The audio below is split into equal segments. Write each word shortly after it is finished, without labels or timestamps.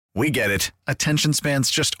We get it. Attention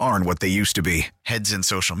spans just aren't what they used to be. Heads in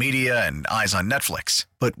social media and eyes on Netflix.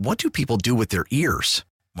 But what do people do with their ears?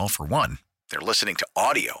 Well, for one, they're listening to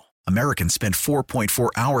audio. Americans spend 4.4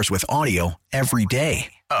 hours with audio every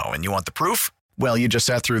day. Oh, and you want the proof? Well, you just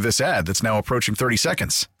sat through this ad that's now approaching 30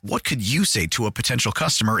 seconds. What could you say to a potential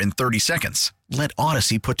customer in 30 seconds? Let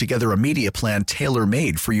Odyssey put together a media plan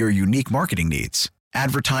tailor-made for your unique marketing needs.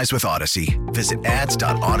 Advertise with Odyssey. Visit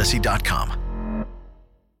ads.odyssey.com.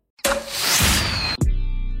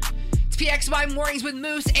 It's PXY Mornings with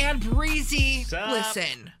Moose and Breezy. What's up?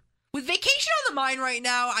 Listen, with vacation on the mind right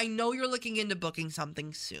now, I know you're looking into booking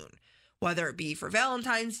something soon. Whether it be for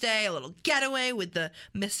Valentine's Day, a little getaway with the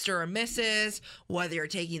Mr. or Mrs., whether you're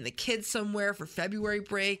taking the kids somewhere for February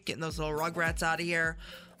break, getting those little rugrats out of here,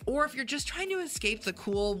 or if you're just trying to escape the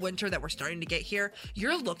cool winter that we're starting to get here,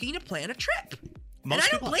 you're looking to plan a trip. And I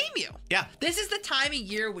don't blame you. Yeah. This is the time of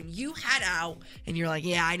year when you head out and you're like,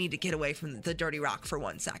 yeah, I need to get away from the dirty rock for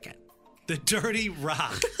 1 second. The Dirty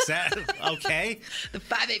Rock. Is that okay? The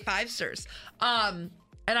 585 sirs.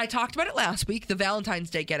 And I talked about it last week, the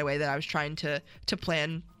Valentine's Day getaway that I was trying to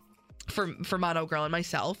plan for Mono Girl and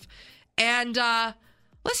myself. And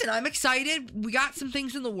listen, I'm excited. We got some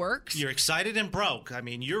things in the works. You're excited and broke. I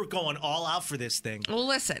mean, you're going all out for this thing. Well,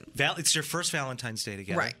 listen. It's your first Valentine's Day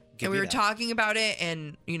together. Right. And we were talking about it,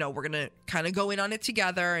 and, you know, we're going to kind of go in on it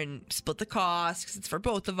together and split the cost because it's for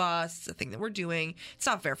both of us. It's a thing that we're doing. It's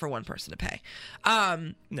not fair for one person to pay.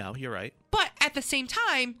 No, you're right. But at the same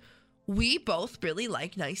time, we both really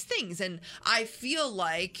like nice things. And I feel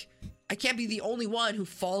like I can't be the only one who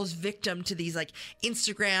falls victim to these, like,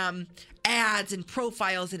 Instagram ads and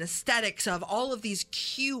profiles and aesthetics of all of these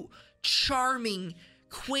cute, charming,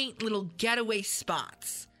 quaint little getaway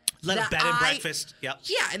spots. Little bed and breakfast. Yep.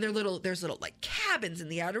 Yeah, and there's little like cabins in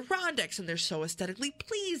the Adirondacks, and they're so aesthetically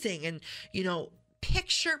pleasing, and you know,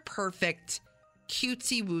 picture perfect,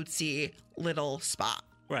 cutesy wootsy little spot.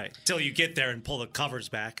 Right. Till you get there and pull the covers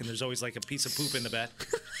back, and there's always like a piece of poop in the bed.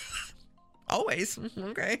 Always.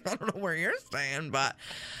 Okay. I don't know where you're staying, but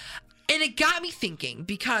and it got me thinking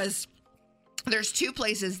because there's two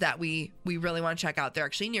places that we really want to check out. They're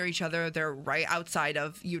actually near each other. They're right outside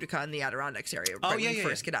of Utica in the Adirondacks area. Right when you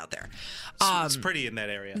first get out there. It's pretty in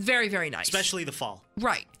that area. Very, very nice. Especially the fall.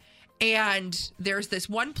 Right. And there's this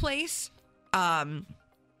one place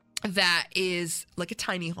that is like a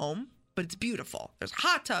tiny home, but it's beautiful. There's a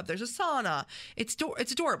hot tub. There's a sauna. It's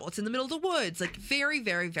adorable. It's in the middle of the woods. Like very,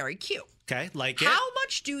 very, very cute. Okay. Like it. How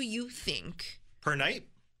much do you think? Per night?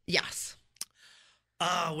 Yes.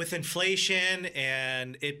 With inflation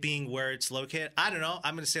and it being where it's located, I don't know.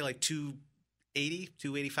 I'm going to say like $280,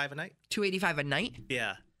 $285 a night. $285 a night?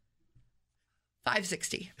 Yeah.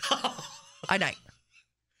 $560 a night.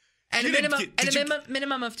 And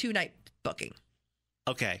minimum of 2 night booking.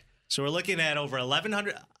 Okay. So we're looking at over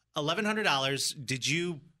 $1,100.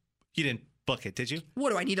 You didn't book it, did you? What,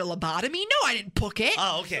 do I need a lobotomy? No, I didn't book it.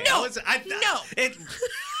 Oh, okay. No. No.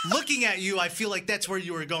 Looking at you, I feel like that's where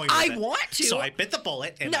you were going with I it. want to. So I bit the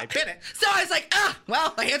bullet and I bit it. So I was like,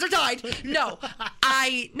 well, my hands are tied. No,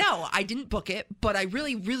 I didn't book it, but I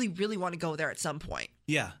really, really, really want to go there at some point.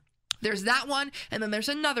 Yeah. There's that one, and then there's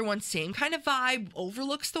another one, same kind of vibe,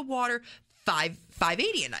 overlooks the water,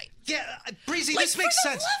 $580 a night. Yeah, Breezy, Like, this makes for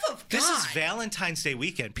the sense. love of This is God. Valentine's Day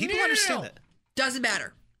weekend. People No. understand that. Doesn't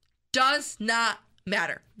matter. Does not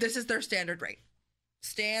matter. This is their standard rate.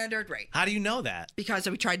 Standard rate. How do you know that? Because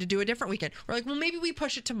we tried to do a different weekend. We're like, well, maybe we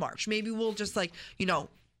push it to March. Maybe we'll just like, you know,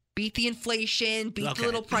 beat the inflation, beat the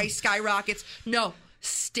little price skyrockets. No,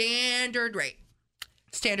 standard rate.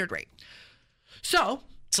 Standard rate. So.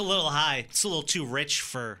 It's a little high. It's a little too rich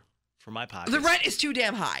for my pockets. The rent is too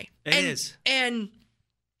damn high. It is. And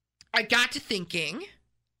I got to thinking,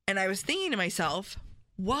 and I was thinking to myself,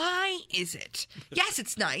 why is it? Yes,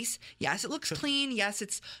 it's nice. Yes, it looks clean. Yes,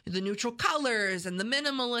 it's the neutral colors and the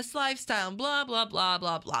minimalist lifestyle, blah, blah, blah,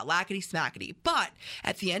 blah, blah, lackety smackety. But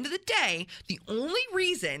at the end of the day, the only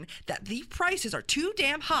reason that the prices are too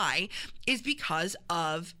damn high is because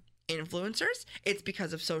of influencers. It's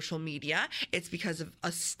because of social media. It's because of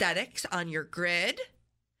aesthetics on your grid.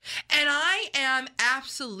 And I am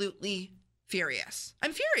absolutely furious.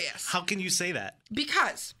 I'm furious. How can you say that?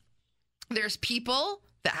 Because there's people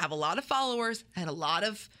that have a lot of followers and a lot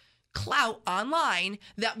of clout online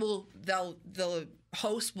that the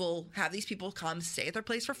host will have these people come stay at their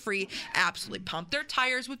place for free, absolutely pump their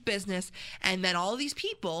tires with business, and then all these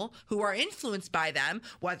people who are influenced by them,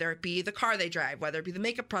 whether it be the car they drive, whether it be the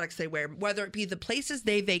makeup products they wear, whether it be the places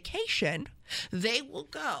they vacation, they will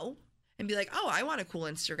go and be like, oh, I want a cool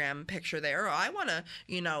Instagram picture there, or I want to,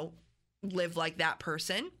 live like that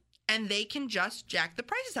person. and they can just jack the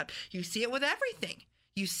prices up. You see it with everything.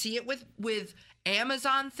 You see it with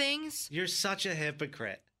Amazon things. You're such a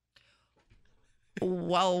hypocrite.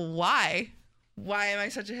 Well, why? Why am I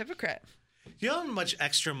such a hypocrite? You know how much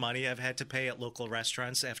extra money I've had to pay at local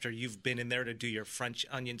restaurants after you've been in there to do your French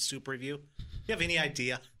onion soup review? You have any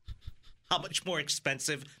idea how much more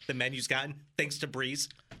expensive the menu's gotten thanks to Breeze?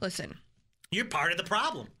 Listen. You're part of the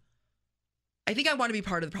problem. I think I want to be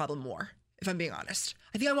part of the problem more, if I'm being honest.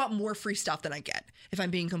 I think I want more free stuff than I get, if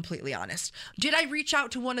I'm being completely honest. Did I reach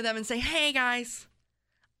out to one of them and say, hey, guys,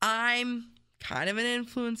 I'm kind of an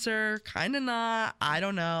influencer, kind of not. I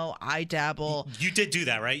don't know. I dabble. You did do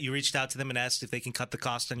that, right? You reached out to them and asked if they can cut the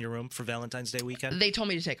cost on your room for Valentine's Day weekend? They told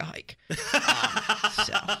me to take a hike.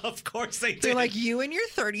 Of course they did. They're like, you and your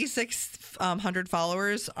 3,600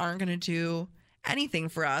 followers aren't going to do anything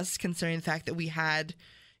for us, considering the fact that we had,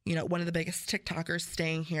 one of the biggest TikTokers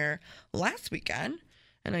staying here last weekend.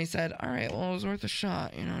 And I said, all right, well, it was worth a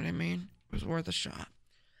shot. You know what I mean? It was worth a shot.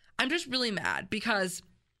 I'm just really mad because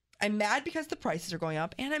the prices are going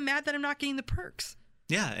up, and I'm mad that I'm not getting the perks.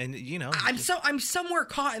 Yeah, and I'm somewhere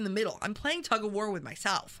caught in the middle. I'm playing tug of war with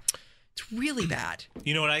myself. It's really bad.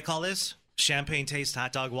 You know what I call this? Champagne taste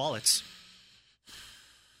hot dog wallets.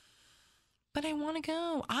 But I want to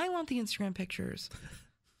go. I want the Instagram pictures.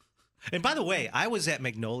 And by the way, I was at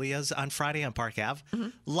Magnolia's on Friday on Park Ave. Mm-hmm.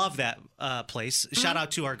 Love that place. Mm-hmm. Shout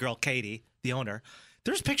out to our girl Katie, the owner.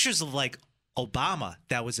 There's pictures of like Obama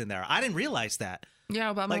that was in there. I didn't realize that.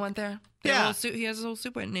 Yeah, Obama went there. He has a whole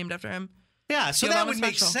soup named after him. Yeah, so that would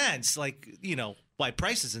make sense. Like, why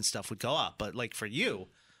prices and stuff would go up. But like for you,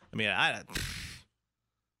 I mean, I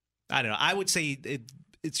don't know. I would say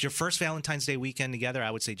it's your first Valentine's Day weekend together.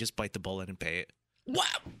 I would say just bite the bullet and pay it. What?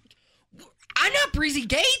 I'm not Breezy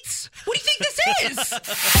Gates. What do you think this is?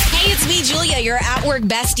 Hey, it's me, Julia, your at-work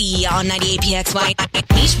bestie on 98PXY.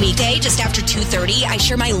 Each weekday, just after 2:30, I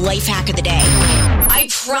share my life hack of the day. I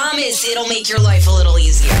promise it'll make your life a little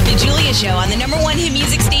easier. The Julia Show on the #1 hit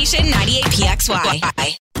music station,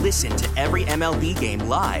 98PXY. Listen to every MLB game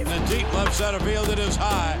live. In the deep left center field, it is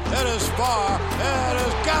high, it is far, it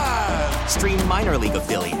is gone. Stream minor league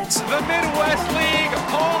affiliates. The Midwest League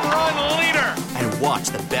home run leader. And watch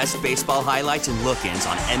the best baseball highlights and look-ins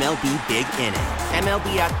on MLB Big Inning.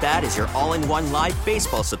 MLB At Bat is your all-in-one live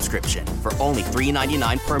baseball subscription for only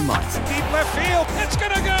 $3.99 per month. Deep left field, it's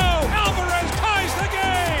gonna go. Alvarez ties the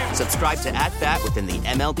game. Subscribe to At Bat within the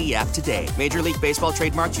MLB app today. Major League Baseball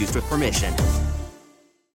trademarks used with permission.